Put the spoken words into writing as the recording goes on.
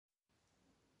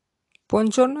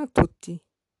Buongiorno a tutti,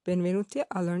 benvenuti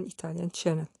a Learn Italian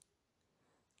channel.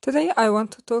 Today I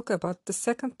want to talk about the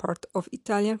second part of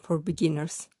Italian for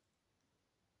Beginners.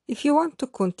 If you want to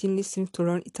continue listening to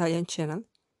Learn Italian channel,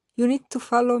 you need to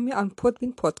follow me on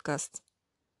Podbean podcast.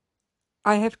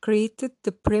 I have created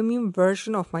the premium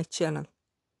version of my channel,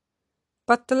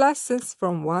 but the lessons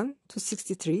from 1 to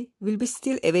 63 will be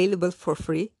still available for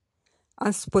free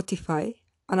on Spotify,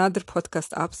 on other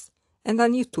podcast apps, and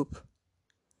on YouTube.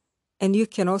 And you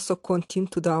can also continue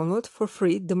to download for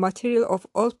free the material of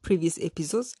all previous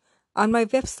episodes on my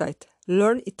website,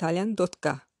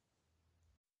 learnitalian.ga.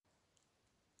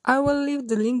 I will leave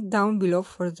the link down below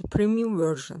for the premium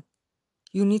version.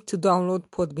 You need to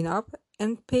download Podbean app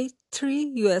and pay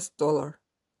 $3.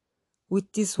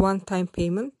 With this one-time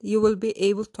payment, you will be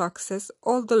able to access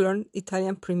all the Learn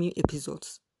Italian premium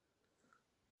episodes.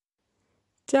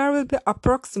 There will be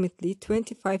approximately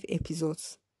 25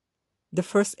 episodes. The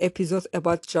first episode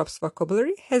about jobs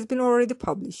vocabulary has been already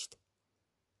published.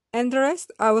 And the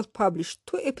rest I will publish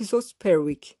 2 episodes per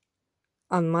week,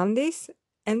 on Mondays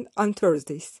and on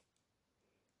Thursdays.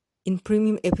 In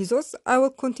premium episodes, I will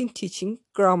continue teaching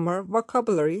grammar,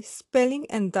 vocabulary, spelling,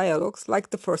 and dialogues like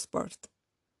the first part.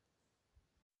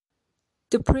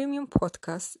 The premium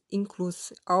podcast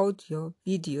includes audio,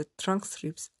 video,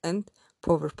 transcripts, and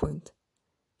PowerPoint.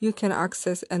 You can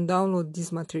access and download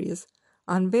these materials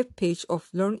on web page of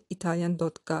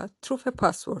learnitalian.ga through a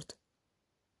password.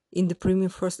 In the premium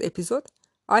first episode,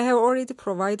 I have already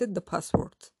provided the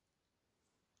password.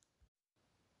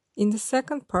 In the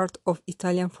second part of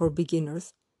Italian for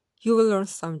Beginners, you will learn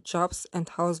some jobs and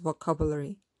house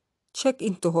vocabulary, check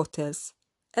into hotels,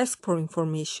 ask for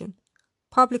information,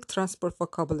 public transport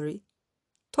vocabulary,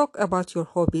 talk about your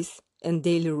hobbies and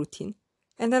daily routine,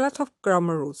 and a lot of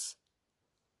grammar rules.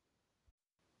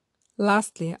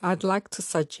 Lastly, I'd like to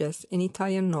suggest an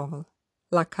Italian novel,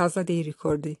 La Casa dei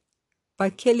Ricordi, by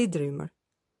Kelly Dreamer,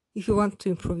 if you want to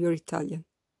improve your Italian.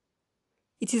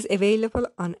 It is available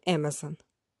on Amazon.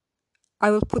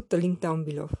 I will put the link down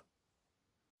below.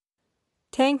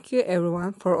 Thank you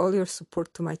everyone for all your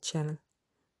support to my channel.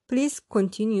 Please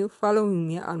continue following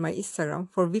me on my Instagram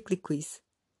for weekly quiz.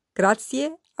 Grazie,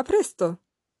 a presto!